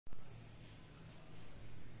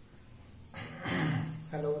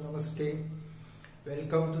Namaste.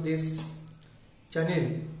 Welcome to this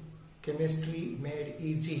channel Chemistry Made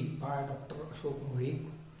Easy by Dr. Ashok Mulik.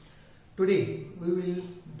 Today we will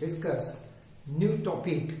discuss new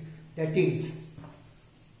topic, that is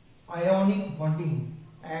ionic bonding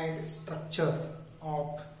and structure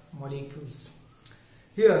of molecules.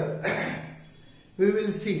 Here we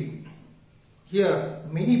will see here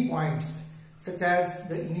many points such as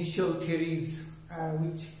the initial theories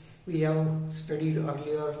which we have studied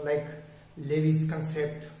earlier, like Levy's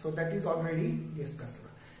concept, so that is already discussed.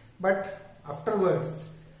 But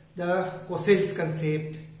afterwards the Kossel's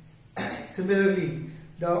concept, similarly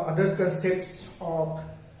the other concepts of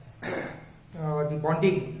the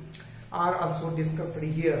bonding are also discussed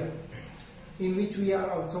here, in which we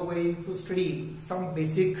are also going to study some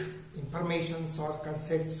basic informations or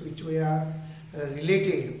concepts which we are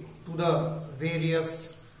related to the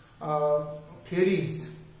various theories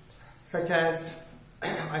such as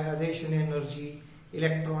ionization energy,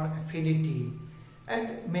 electron affinity,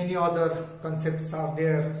 and many other concepts are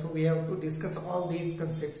there. So we have to discuss all these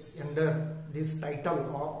concepts under this title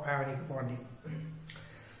of ionic bonding.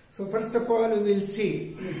 So first of all we will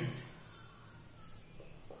see,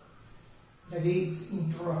 that is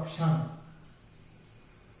introduction.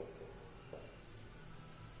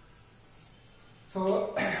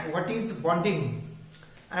 So what is bonding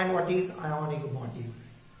and what is ionic bonding?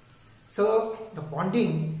 So the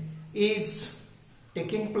bonding is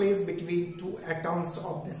taking place between two atoms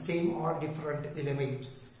of the same or different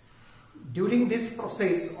elements. During this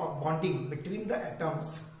process of bonding between the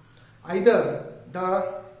atoms, either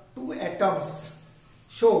the two atoms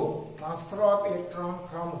show transfer of electron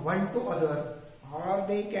from one to other, or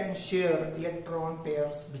they can share electron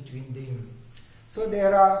pairs between them. So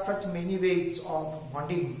there are such many ways of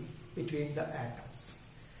bonding between the atoms.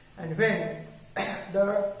 And when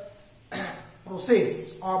the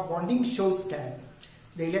process of bonding shows that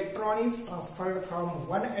the electron is transferred from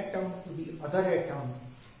one atom to the other atom,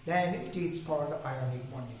 then it is called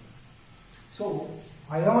ionic bonding. So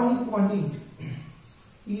ionic bonding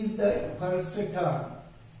is the first term.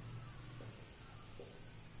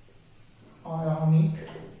 Ionic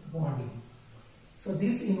bonding. So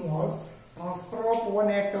this involves transfer of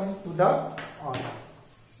one atom to the other.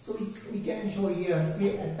 So we can show here,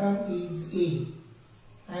 say atom is A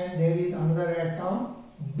and there is another atom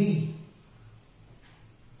B.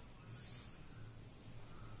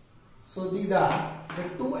 So these are the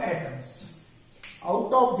two atoms.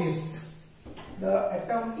 Out of this, the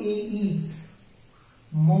atom A is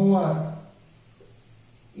more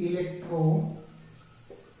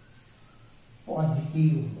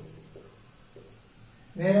electropositive,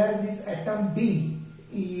 whereas this atom B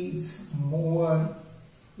is more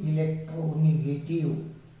electronegative.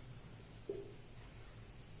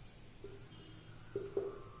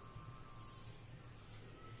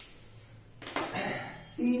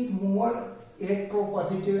 These more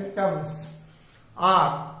electropositive atoms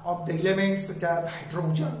are of the elements such as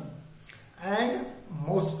hydrogen and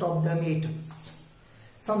most of the metals.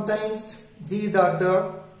 Sometimes these are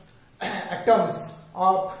the atoms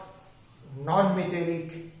of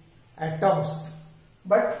non-metallic atoms,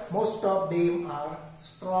 but most of them are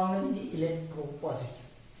strongly electropositive.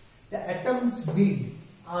 The atoms B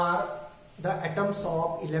are the atoms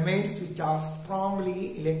of elements which are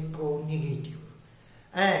strongly electronegative,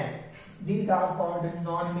 and these are called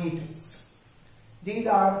non-metals. These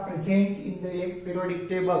are present in the periodic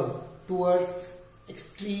table towards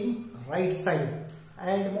extreme right side,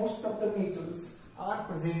 and most of the metals are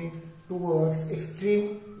present towards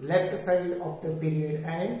extreme left side of the period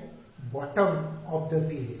and bottom of the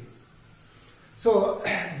period. So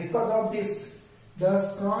because of this, the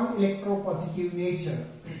strong electropositive nature,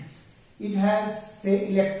 it has, say,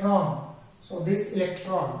 electron. So this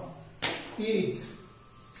electron is,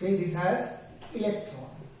 say this has electron,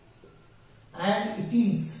 and it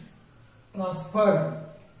is transferred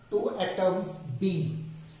to atom B.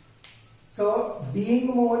 So being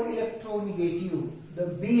more electronegative, the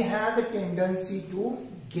B has a tendency to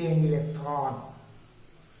gain electron.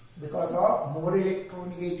 Because of more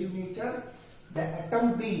electronegative nature, the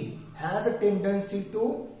atom B has a tendency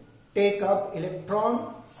to take up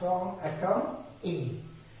electron from atom A,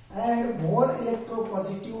 and more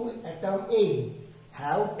electropositive atom A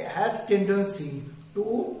has tendency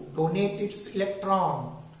to donate its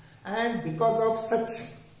electron, and because of such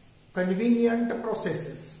convenient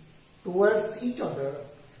processes towards each other,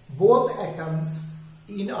 both atoms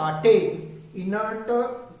attain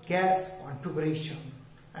inert gas configuration,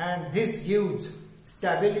 and this gives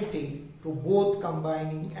stability to both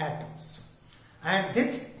combining atoms. And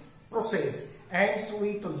this process ends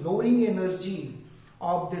with lowering energy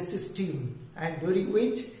of the system, and during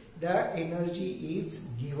which the energy is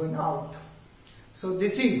given out. So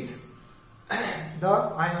this is the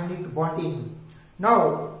ionic bonding.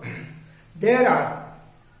 Now there are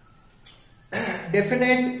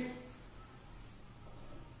definite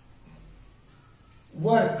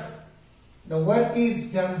work. The work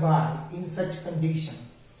is done by, in such condition,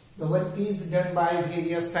 the work is done by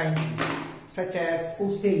various scientists such as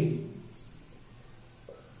Kossel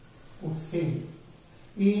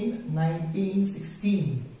in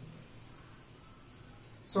 1916.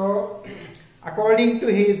 So according to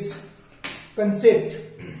his concept,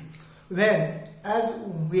 when, as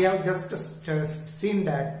we have just seen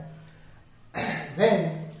that,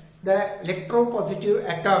 when the electropositive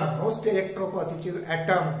atom, most electropositive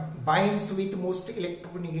atom binds with most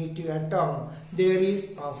electronegative atom, there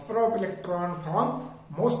is transfer of electron from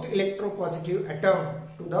most electropositive atom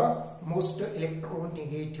to the most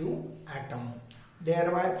electronegative atom,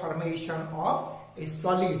 thereby formation of a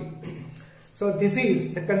solid. So this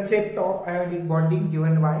is the concept of ionic bonding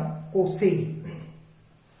given by Kossel.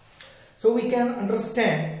 So we can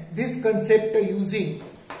understand this concept using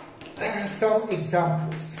some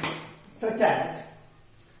examples, such as,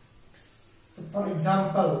 so for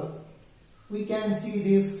example, we can see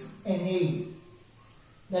this Na,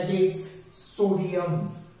 that is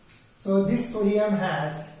sodium. So this sodium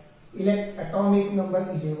has atomic number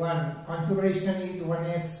 11, configuration is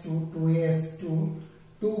 1s2, 2s2,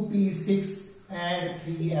 2p6 and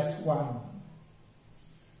 3s1.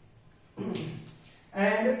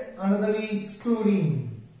 And another is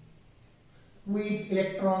chlorine with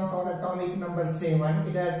electrons or atomic number 7.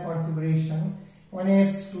 It has configuration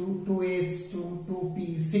 1s2, 2s2,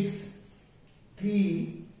 2p6,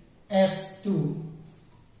 3s2,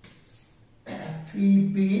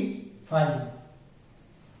 3p5.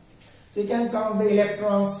 So you can count the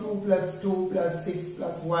electrons, 2 plus 2 plus 6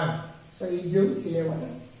 plus 1. So it gives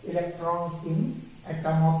 11 electrons in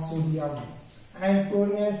atom of sodium. And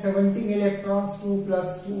chlorine has 17 electrons, 2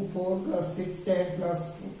 plus 2, 4 plus 6, 10 plus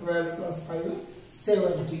 2, 12 plus 5,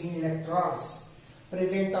 17 electrons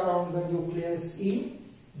present around the nucleus in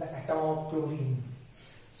the atom of chlorine.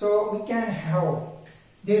 So we can have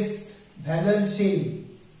this valence shell.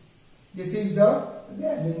 This is the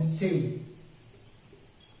valence shell.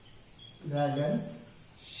 Valence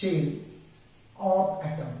shell of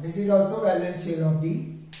atom. This is also valence shell of the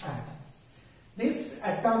atom. This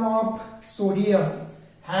atom of sodium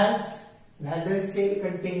has valence shell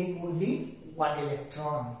containing only 1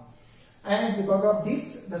 electron, and because of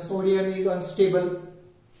this the sodium is unstable.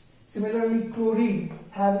 Similarly, chlorine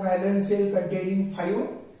has valence shell containing 5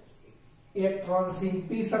 electrons in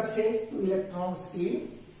p subshell, 2 electrons in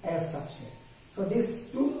s subshell. So this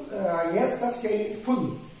s subshell is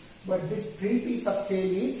full, but this 3p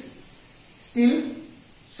subshell is still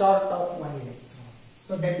short of 1 electron.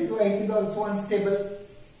 So that is why it is also unstable.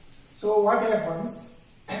 So what happens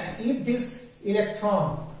if this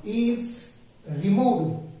electron is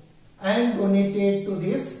removed and donated to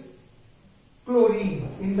this chlorine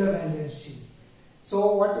in the valence shell?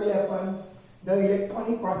 So what will happen? The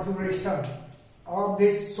electronic configuration of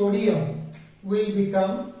this sodium will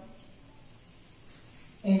become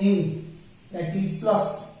Na, that is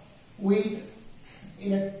plus, with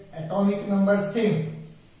atomic number same,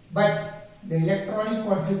 but the electronic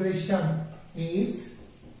configuration is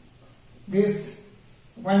this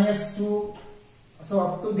 1s2. So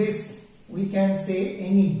up to this we can say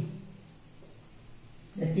Ne,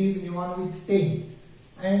 that is neon with 10,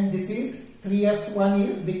 and this is 3s1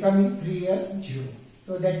 is becoming 3s0.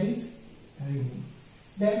 So that is removed.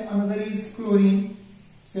 Then another is chlorine,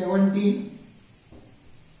 17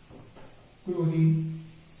 chlorine.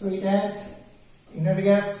 So it has inner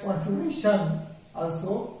gas configuration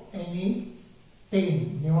also Ne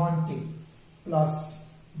 10, neon 10, plus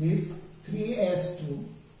this 3s2,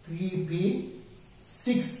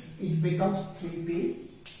 3p6, it becomes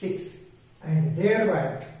 3p6, and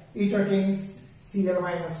thereby it attains Cl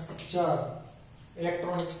minus structure.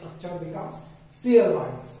 Electronic structure becomes Cl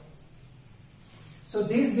minus. So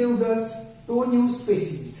this gives us 2 new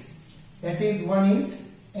species, that is, one is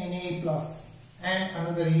Na plus and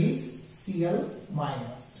another is Cl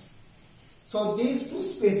minus. So these 2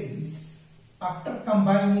 species, after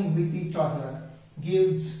combining with each other,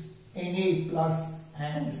 gives Na plus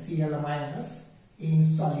and Cl minus in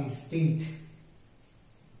solid state.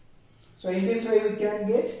 So in this way we can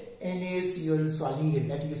get NaCl solid,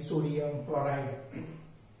 that is sodium chloride.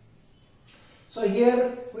 So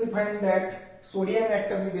here we find that sodium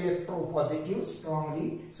atom is electropositive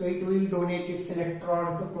strongly, so it will donate its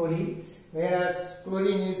electron to chlorine, whereas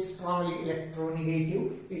chlorine is strongly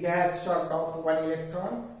electronegative. It has short of 1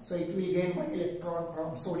 electron, so it will gain 1 electron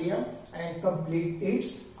from sodium and complete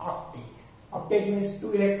its octet. Octet means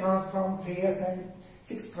 2 electrons from 3s and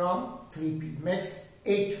 6 from 3p, makes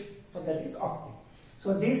 8, so that is octet.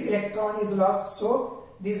 So this electron is lost, so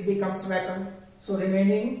this becomes vacant, so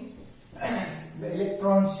remaining the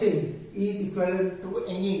electron shell is equivalent to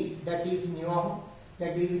any, that is neon,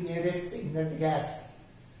 that is nearest inert gas.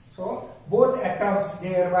 So both atoms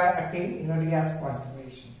thereby attain inert gas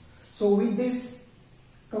configuration. So with this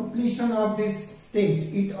completion of this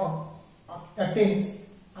state, it attains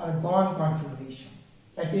argon configuration.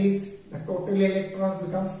 That is, the total electrons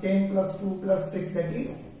becomes 10 plus 2 plus 6, that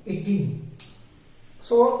is 18.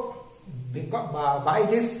 So by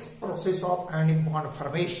this process of ionic bond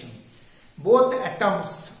formation, both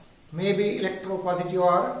atoms, may be electropositive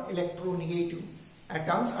or electronegative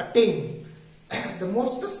atoms, attain the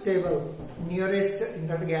most stable nearest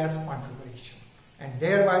inert gas configuration, and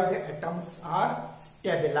thereby the atoms are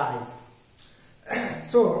stabilized.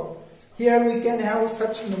 So here we can have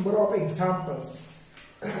such number of examples.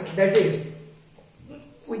 That is,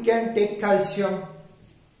 we can take calcium,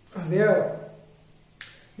 where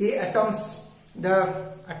the atoms,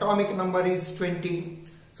 the atomic number is 20.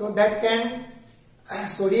 So that can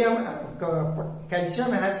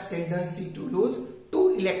calcium has tendency to lose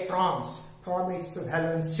 2 electrons from its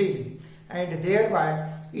valence shell, and thereby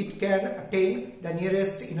it can attain the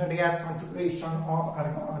nearest inert gas configuration of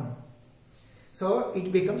argon. So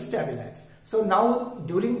it becomes stabilized. So now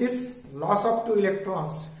during this loss of 2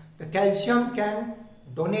 electrons, the calcium can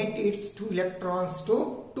donate its 2 electrons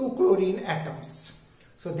to 2 chlorine atoms.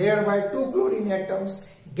 So thereby 2 chlorine atoms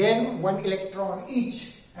gain 1 electron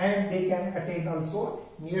each, and they can attain also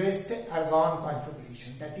nearest argon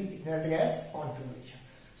configuration, that is inert gas configuration.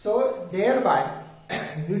 So thereby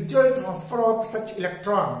mutual transfer of such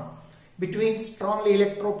electron between strongly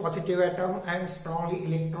electropositive atom and strongly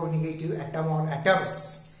electronegative atom or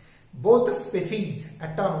atoms. Both species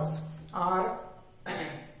atoms are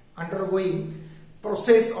undergoing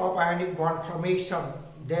process of ionic bond formation,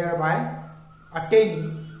 thereby attaining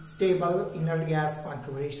stable inert gas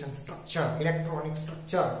configuration structure. Electronic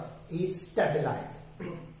structure is stabilized.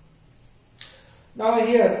 Now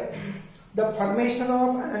here the formation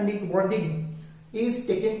of ionic bonding is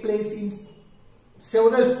taking place in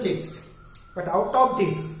several steps, but out of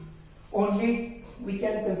this only we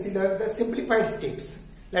can consider the simplified steps.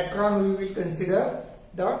 Later on we will consider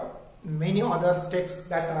the many other steps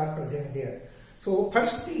that are present there. So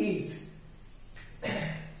first is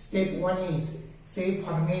step 1 is say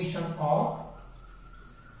formation of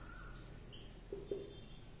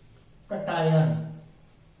cation.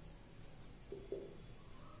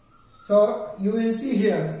 So you will see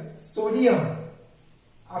here sodium,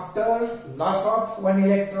 after loss of 1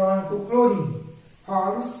 electron to chlorine,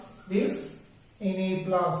 forms this Na+,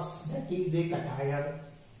 that is a cation.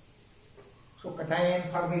 So cation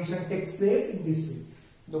formation takes place in this way.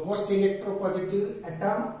 The most electropositive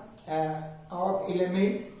atom of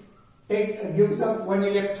element gives up 1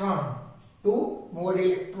 electron to more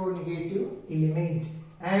electronegative element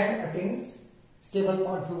and attains stable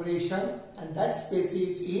configuration, and that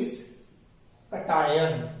species is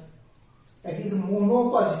cation, that is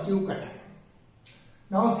monopositive cation.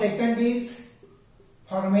 Now second is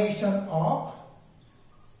formation of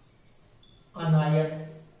anion.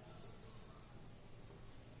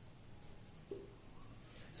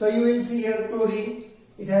 So you will see here chlorine,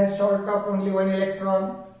 it has short of only 1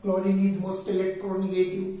 electron. Chlorine is most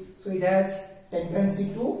electronegative, so it has tendency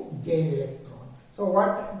to gain electron. So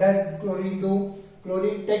what does chlorine do?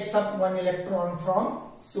 Chlorine takes up 1 electron from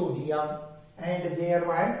sodium and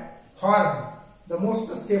thereby form the most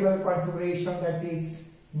stable configuration, that is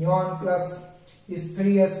neon plus is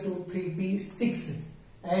 3s to 3p 6,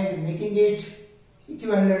 and making it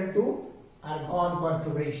equivalent to argon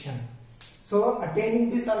configuration. So attaining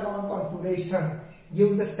this argon configuration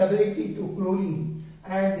gives the stability to chlorine,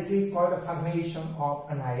 and this is called a formation of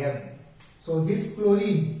anion. So this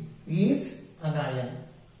chlorine is anion.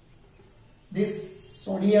 This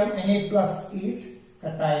sodium Na+ is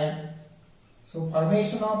cation. So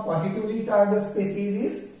formation of positively charged species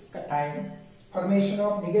is cation. Formation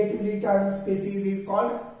of negatively charged species is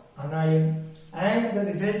called anion, and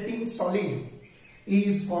the resulting solid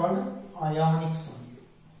is called ionic solid.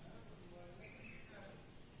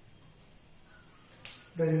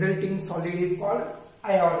 The resulting solid is called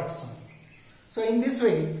ionic solid. So in this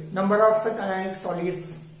way, number of such ionic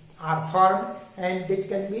solids are formed, and it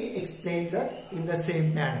can be explained in the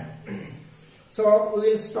same manner. So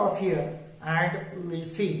we will stop here and we will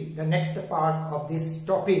see the next part of this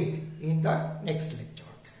topic in the next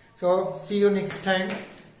lecture. So see you next time.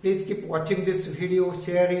 Please keep watching this video,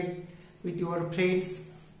 share it with your friends,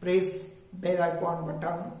 press bell icon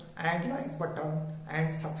button and like button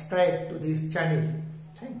and subscribe to this channel.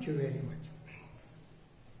 Thank you very much.